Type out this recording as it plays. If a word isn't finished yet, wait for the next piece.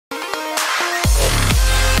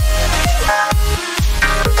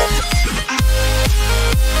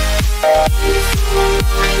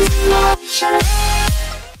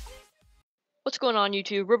going on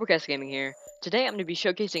YouTube? ROBLOX Gaming here. Today I'm going to be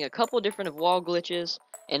showcasing a couple different wall glitches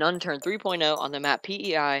in Unturned 3.0 on the map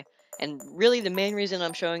PEI, and really the main reason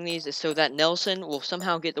I'm showing these is so that Nelson will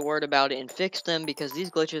somehow get the word about it and fix them, because these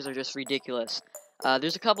glitches are just ridiculous.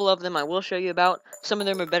 There's a couple of them I will show you about. Some of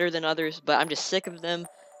them are better than others, but I'm just sick of them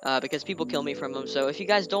because people kill me from them. So if you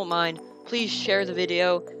guys don't mind, please share the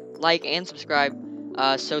video, like, and subscribe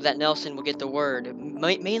so that Nelson will get the word.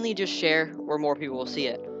 Mainly just share, or more people will see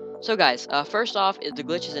it. So guys, first off, the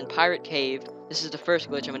glitch is in Pirate Cave. This is the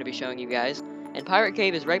first glitch I'm going to be showing you guys. And Pirate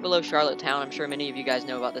Cave is right below Charlottetown. I'm sure many of you guys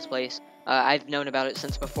know about this place. I've known about it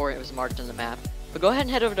since before it was marked on the map. But go ahead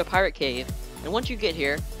and head over to Pirate Cave. And once you get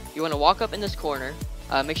here, you want to walk up in this corner.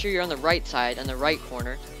 Make sure you're on the right side, on the right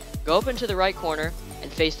corner. Go up into the right corner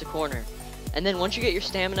and face the corner. And then once you get your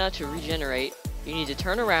stamina to regenerate, you need to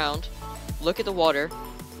turn around, look at the water,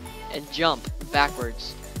 and jump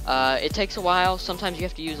backwards. It takes a while. Sometimes you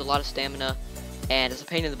have to use a lot of stamina, and it's a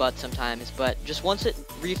pain in the butt sometimes, but just once it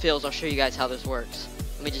refills, I'll show you guys how this works.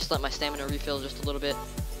 Let me just let my stamina refill just a little bit,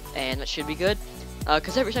 and that should be good.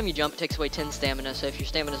 Because every time you jump, it takes away 10 stamina, so if your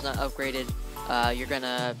stamina's not upgraded,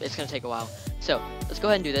 it's gonna take a while. So, let's go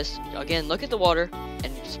ahead and do this. Again, look at the water,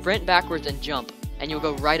 and sprint backwards and jump, and you'll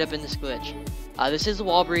go right up in this glitch. This is a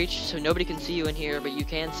wall breach, so nobody can see you in here, but you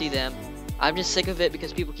can see them. I'm just sick of it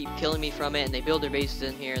because people keep killing me from it, and they build their bases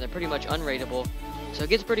in here, and they're pretty much unrateable. So it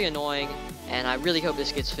gets pretty annoying, and I really hope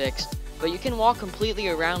this gets fixed. But you can walk completely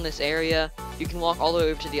around this area. You can walk all the way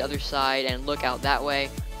over to the other side and look out that way.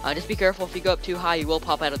 Just be careful, if you go up too high, you will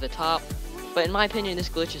pop out of the top. But in my opinion, this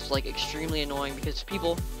glitch is like extremely annoying because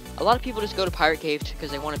a lot of people just go to Pirate Cave because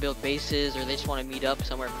they want to build bases, or they just want to meet up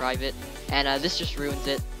somewhere private, and this just ruins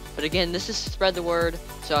it. But again, this is to spread the word,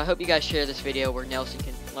 so I hope you guys share this video where Nelson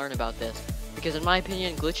can learn about this. Because in my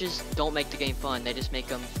opinion, glitches don't make the game fun, they just make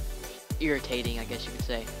them irritating, I guess you could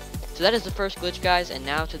say. So that is the first glitch, guys, and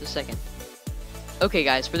now to the second. Okay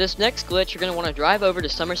guys, for this next glitch, you're going to want to drive over to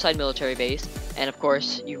Summerside Military Base, and of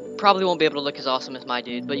course, you probably won't be able to look as awesome as my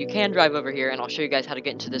dude, but you can drive over here, and I'll show you guys how to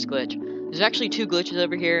get into this glitch. There's actually two glitches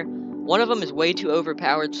over here. One of them is way too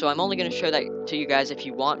overpowered, so I'm only going to show that to you guys if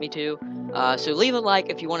you want me to. So leave a like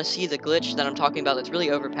if you want to see the glitch that I'm talking about that's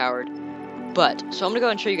really overpowered. So I'm going to go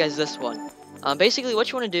and show you guys this one. Basically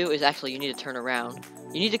what you want to do is you need to turn around.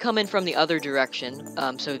 You need to come in from the other direction,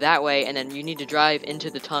 so that way, and then you need to drive into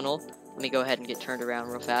the tunnel. Let me go ahead and get turned around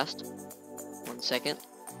real fast. 1 second.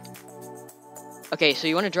 Okay, so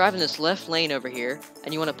you want to drive in this left lane over here,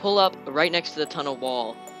 and you want to pull up right next to the tunnel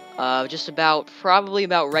wall. Probably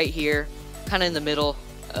about right here, kind of in the middle,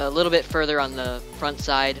 a little bit further on the front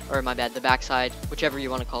side, or my bad, the back side, whichever you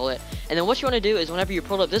want to call it. And then what you want to do is whenever you're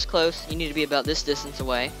pulled up this close, you need to be about this distance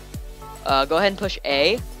away. Go ahead and push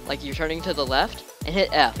A, like you're turning to the left, and hit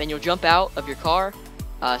F, and you'll jump out of your car.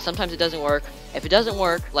 Sometimes it doesn't work. If it doesn't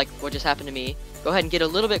work, like what just happened to me, go ahead and get a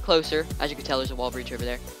little bit closer. As you can tell, there's a wall breach over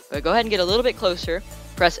there. But go ahead and get a little bit closer,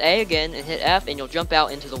 press A again, and hit F, and you'll jump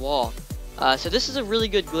out into the wall. So this is a really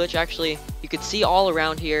good glitch, actually. You can see all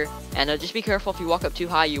around here, and just be careful if you walk up too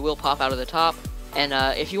high, you will pop out of the top. And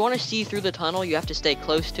if you want to see through the tunnel, you have to stay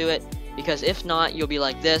close to it, because if not, you'll be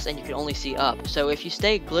like this, and you can only see up. So if you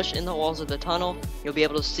stay glitched in the walls of the tunnel, you'll be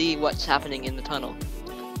able to see what's happening in the tunnel.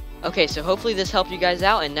 Okay, so hopefully this helped you guys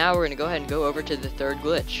out, and now we're going to go ahead and go over to the third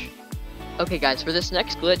glitch. Okay guys, for this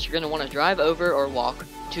next glitch, you're going to want to drive over or walk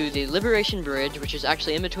to the Liberation Bridge, which is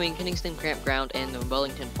actually in between Kingston Campground and the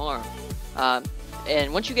Wellington Farm.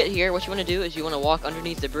 And once you get here, what you want to do is you want to walk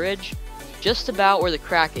underneath the bridge, just about where the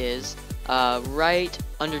crack is, right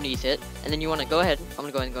underneath it, and then you want to go ahead, I'm going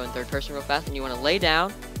to go ahead and go in third person real fast, and you want to lay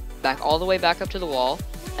down, all the way back up to the wall,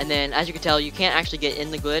 and then as you can tell, you can't actually get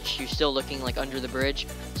in the glitch, you're still looking like under the bridge.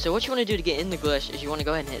 So what you want to do to get in the glitch is you want to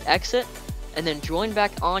go ahead and hit exit, and then join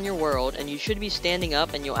back on your world, and you should be standing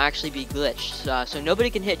up, and you'll actually be glitched. So nobody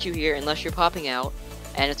can hit you here unless you're popping out.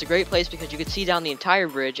 And it's a great place because you can see down the entire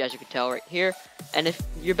bridge, as you can tell right here. And if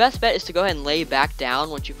your best bet is to go ahead and lay back down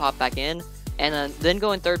once you pop back in, and then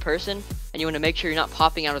go in third person, and you want to make sure you're not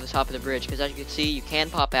popping out of the top of the bridge, because as you can see, you can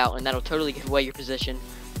pop out, and that'll totally give away your position.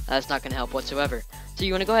 That's not going to help whatsoever. So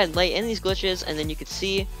you want to go ahead and lay in these glitches, and then you can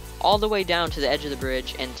see all the way down to the edge of the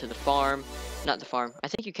bridge and to the farm. Not the farm. I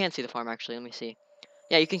think you can see the farm, actually. Let me see.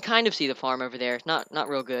 Yeah, you can kind of see the farm over there. Not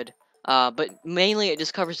real good. But mainly it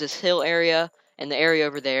just covers this hill area and the area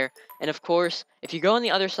over there. And of course, if you go on the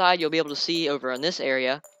other side, you'll be able to see over on this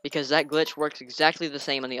area, because that glitch works exactly the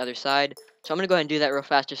same on the other side. So I'm going to go ahead and do that real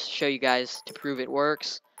fast just to show you guys to prove it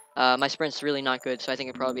works. My sprint's really not good, so I think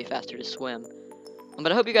it'd probably be faster to swim.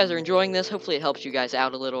 But I hope you guys are enjoying this. Hopefully it helps you guys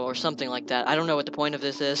out a little or something like that. I don't know what the point of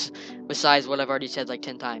this is, besides what I've already said like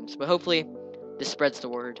 10 times. But hopefully this spreads the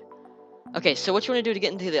word. Okay, so what you want to do to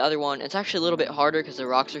get into the other one, it's actually a little bit harder because the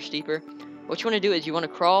rocks are steeper. What you want to do is you want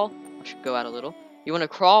to crawl, I should go out a little. You want to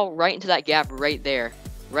crawl right into that gap right there,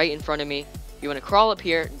 right in front of me. You want to crawl up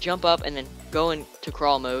here, jump up, and then go into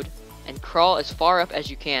crawl mode, and crawl as far up as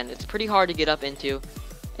you can. It's pretty hard to get up into.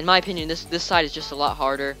 In my opinion, this side is just a lot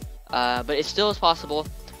harder, but it still is possible.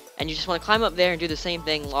 And you just want to climb up there and do the same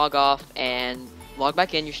thing, log off, and log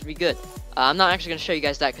back in, you should be good. I'm not actually going to show you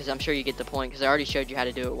guys that because I'm sure you get the point because I already showed you how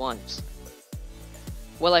to do it once.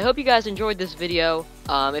 Well, I hope you guys enjoyed this video.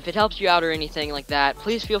 If it helps you out or anything like that,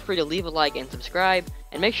 please feel free to leave a like and subscribe.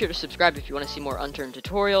 And make sure to subscribe if you want to see more Unturned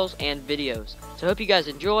tutorials and videos. So I hope you guys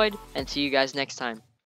enjoyed, and see you guys next time.